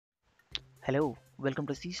Hello, welcome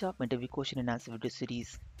to C Sharp Interview Question and Answer video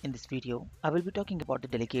series. In this video, I will be talking about the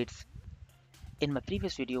delegates. In my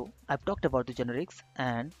previous video, I've talked about the generics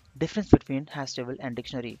and difference between hash table and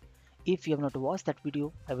dictionary. If you have not watched that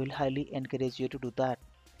video, I will highly encourage you to do that.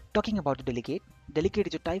 Talking about the delegate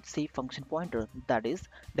is a type-safe function pointer. That is,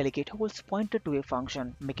 delegate holds pointer to a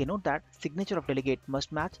function. Make a note that signature of delegate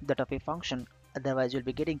must match that of a function. Otherwise, you'll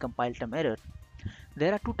be getting compile time error.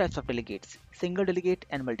 There are two types of delegates, single delegate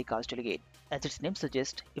and multicast delegate. As its name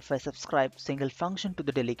suggests, if I subscribe single function to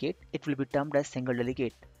the delegate, it will be termed as single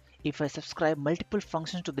delegate. If I subscribe multiple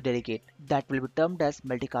functions to the delegate, that will be termed as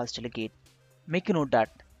multicast delegate. Make a note that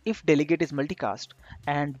if delegate is multicast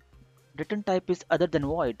and return type is other than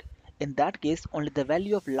void, in that case only the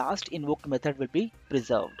value of last invoked method will be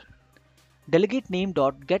preserved. Delegate name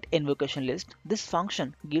dot get invocation list. This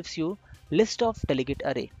function gives you list of delegate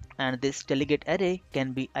array, and this delegate array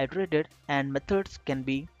can be iterated and methods can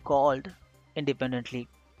be called independently.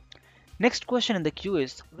 Next question in the queue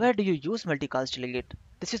is, where do you use multicast delegate?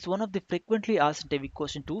 This is one of the frequently asked interview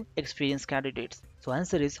question to experienced candidates. So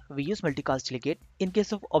answer is, we use multicast delegate in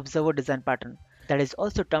case of observer design pattern, that is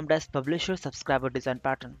also termed as publisher subscriber design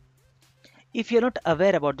pattern. If you're not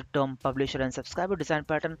aware about the term publisher and subscriber design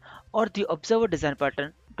pattern or the observer design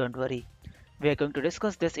pattern, don't worry. We are going to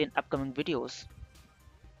discuss this in upcoming videos.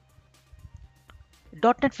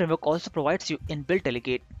 .NET Framework also provides you inbuilt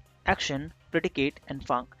delegate, action, predicate, and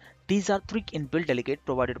func. These are three inbuilt delegates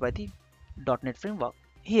provided by the .NET Framework.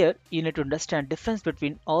 Here, you need to understand difference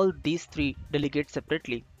between all these three delegates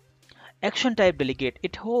separately. Action type delegate,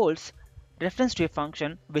 it holds reference to a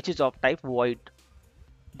function which is of type void.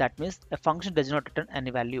 That means a function does not return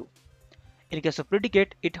any value. In case of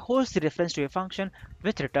predicate, it holds the reference to a function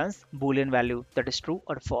which returns boolean value, that is true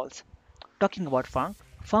or false. Talking about func,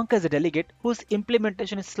 func is a delegate whose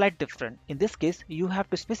implementation is slightly different. In this case, you have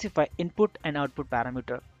to specify input and output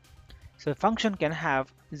parameter. So a function can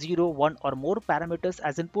have 0, 1 or more parameters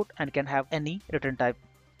as input and can have any return type.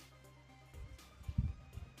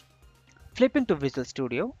 Flipping to Visual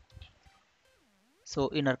Studio. So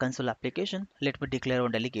in our console application, let me declare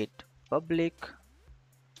one delegate. Public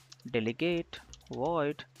delegate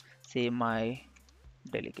void say my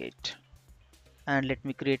delegate, and let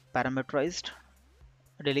me create parameterized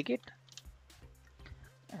delegate,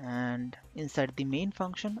 and inside the main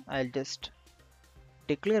function I'll just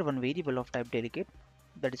declare one variable of type delegate,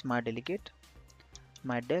 that is my delegate,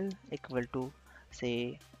 my del equal to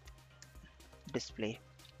say display.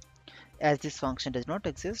 As this function does not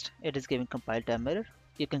exist, it is giving compile time error.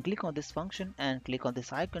 You can click on this function and click on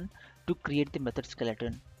this icon to create the method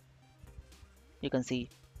skeleton. You can see.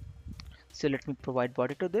 So let me provide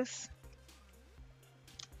body to this.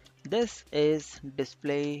 This is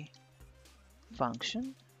display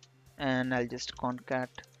function, and I'll just concat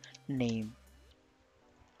name.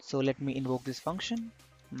 So let me invoke this function,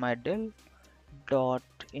 my del dot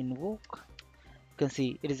invoke. You can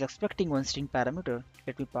see it is expecting one string parameter.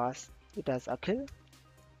 Let me pass it as Akhil.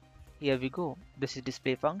 Here we go. This is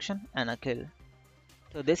display function and Akhil.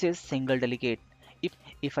 So this is single delegate.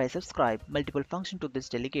 If I subscribe multiple function to this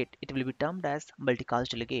delegate, it will be termed as multicast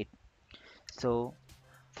delegate. So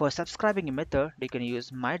for subscribing a method, you can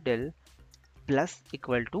use mydel plus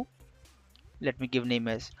equal to, let me give name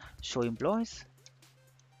as show employees.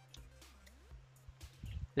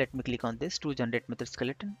 Let me click on this to generate method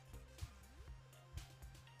skeleton.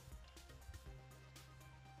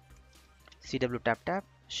 CW tap tap,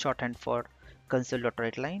 shorthand for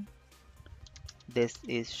console.writeLine. This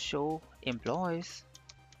is show employees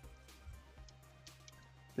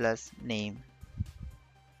plus name.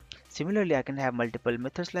 Similarly, I can have multiple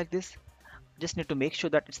methods like this. Just need to make sure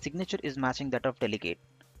that its signature is matching that of delegate,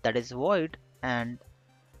 that is void and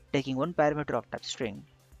taking one parameter of type string.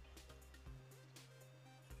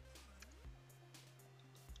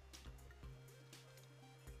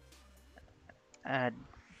 Add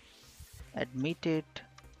admitted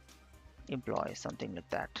employee, something like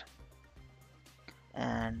that.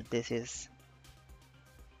 And this is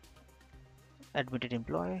admitted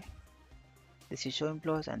employee, this is show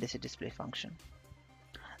employees, and this is display function.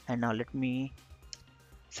 And now let me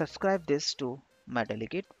subscribe this to my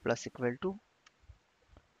delegate plus equal to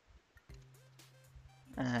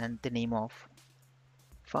and the name of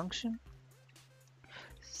function.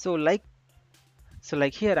 So like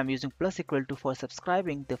here I'm using plus equal to for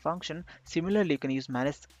subscribing the function. Similarly, you can use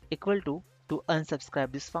minus equal to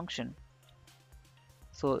unsubscribe this function.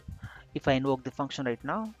 So if I invoke the function right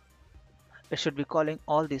now, it should be calling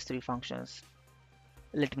all these three functions.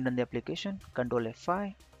 Let me run the application, Control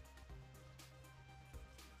F5.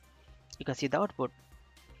 You can see the output.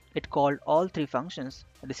 It called all three functions.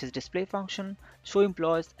 This is display function, show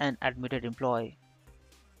employees, and admitted employee.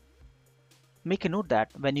 Make a note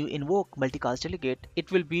that when you invoke multicast delegate,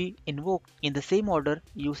 it will be invoked in the same order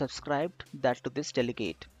you subscribed that to this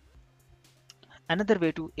delegate. Another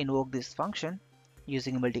way to invoke this function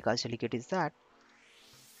using multicast delegate is that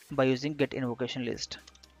by using get invocation list.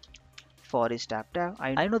 For each tab,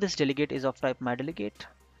 I know this delegate is of type myDelegate,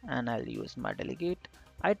 and I'll use myDelegate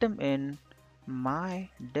item in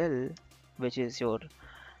myDel, which is your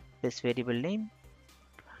this variable name,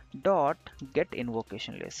 dot get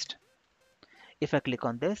invocation list. If I click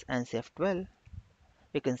on this and say F12,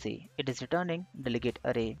 you can see it is returning delegate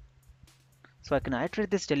array. So I can iterate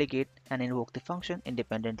this delegate and invoke the function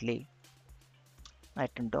independently.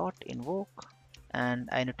 Item dot invoke, and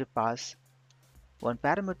I need to pass one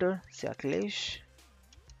parameter, say Akhilesh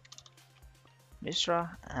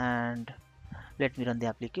Mishra, and let me run the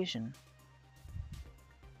application.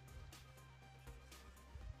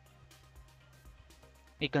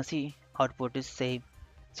 You can see output is same.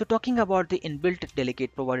 So talking about the inbuilt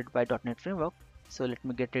delegate provided by .NET Framework, so let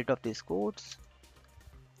me get rid of these codes.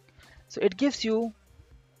 So it gives you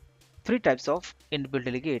three types of inbuilt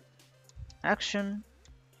delegate: action,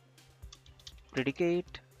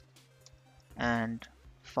 predicate, and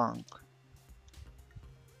func.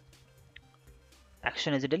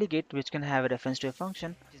 Action is a delegate which can have a reference to a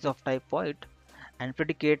function which is of type void, and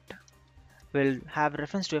predicate will have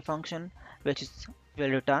reference to a function which will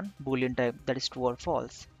return boolean type, that is true or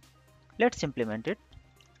false. Let's implement it.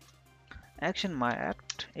 Action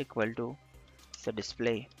myAct equal to the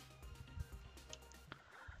display.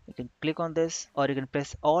 You can click on this, or you can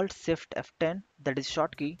press Alt Shift F10, that is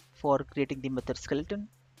short key for creating the method skeleton.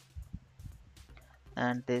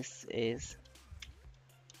 And this is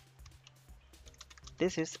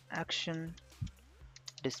action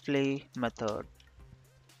display method,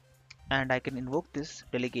 and I can invoke this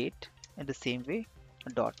delegate in the same way,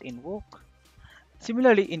 dot invoke.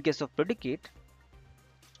 Similarly, in case of predicate,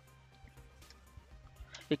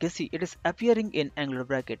 you can see it is appearing in angular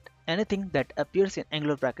bracket. Anything that appears in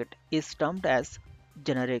angular bracket is termed as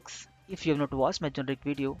generics. If you have not watched my generic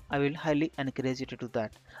video, I will highly encourage you to do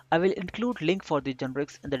that. I will include link for the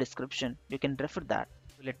generics in the description. You can refer that.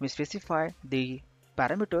 Let me specify the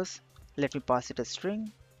parameters. Let me pass it a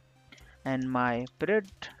string, and my period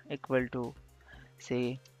equal to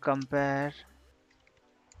say compare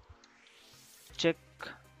check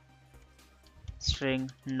string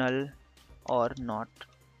null or not,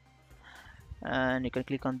 and you can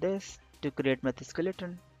click on this to create method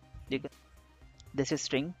skeleton. This is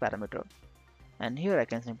string parameter, and here I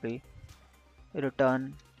can simply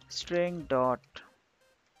return string dot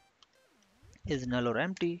is null or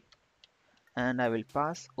empty, and I will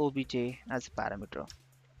pass obj as a parameter.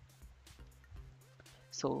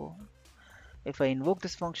 So if I invoke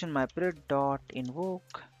this function myPeriod dot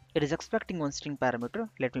invoke, it is expecting one string parameter.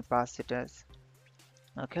 Let me pass it as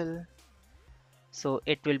Akhil. So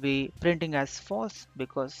it will be printing as false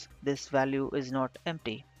because this value is not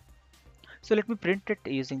empty. So let me print it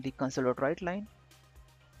using the console.write line.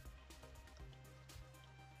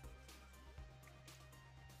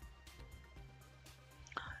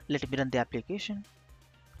 Let me run the application,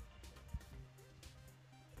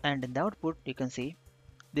 and in the output you can see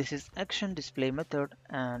this is action display method,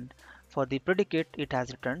 and for the predicate it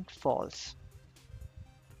has returned false.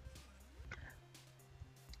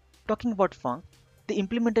 Talking about func, the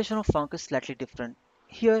implementation of func is slightly different.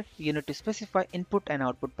 Here you need to specify input and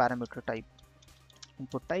output parameter type,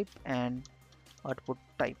 input type and output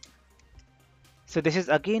type. So this is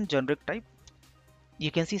again generic type.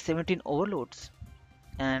 You can see 17 overloads,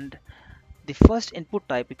 and the first input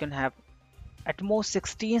type you can have at most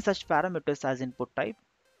 16 such parameters as input type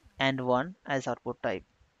and one as output type.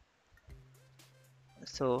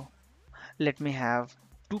 So let me have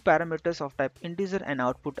two parameters of type integer and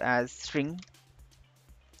output as string,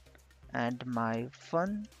 and my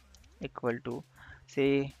fun equal to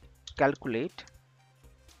say calculate,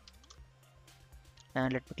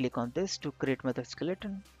 and let me click on this to create method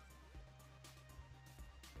skeleton,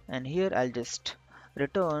 and here I'll just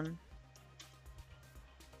return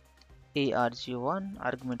arg1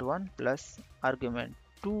 argument 1 plus argument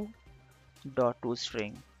 2 dot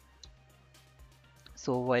toString.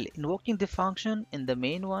 So while invoking the function in the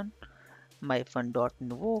main one, my fun dot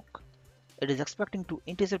invoke, it is expecting two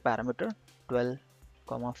integer parameter 12,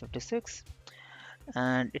 56,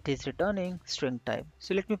 and it is returning string type.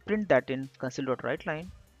 So let me print that in console.write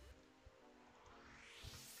line,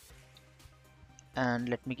 and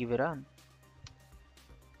let me give a run.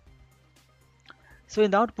 So in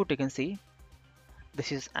the output you can see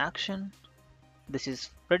this is action This is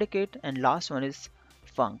predicate, and last one is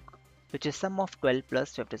func, which is sum of 12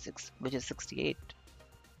 plus 56, which is 68.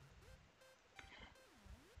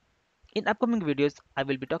 In upcoming videos, I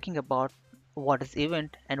will be talking about what is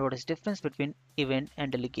event and what is difference between event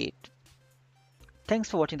and delegate. Thanks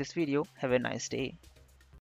for watching this video. Have a nice day.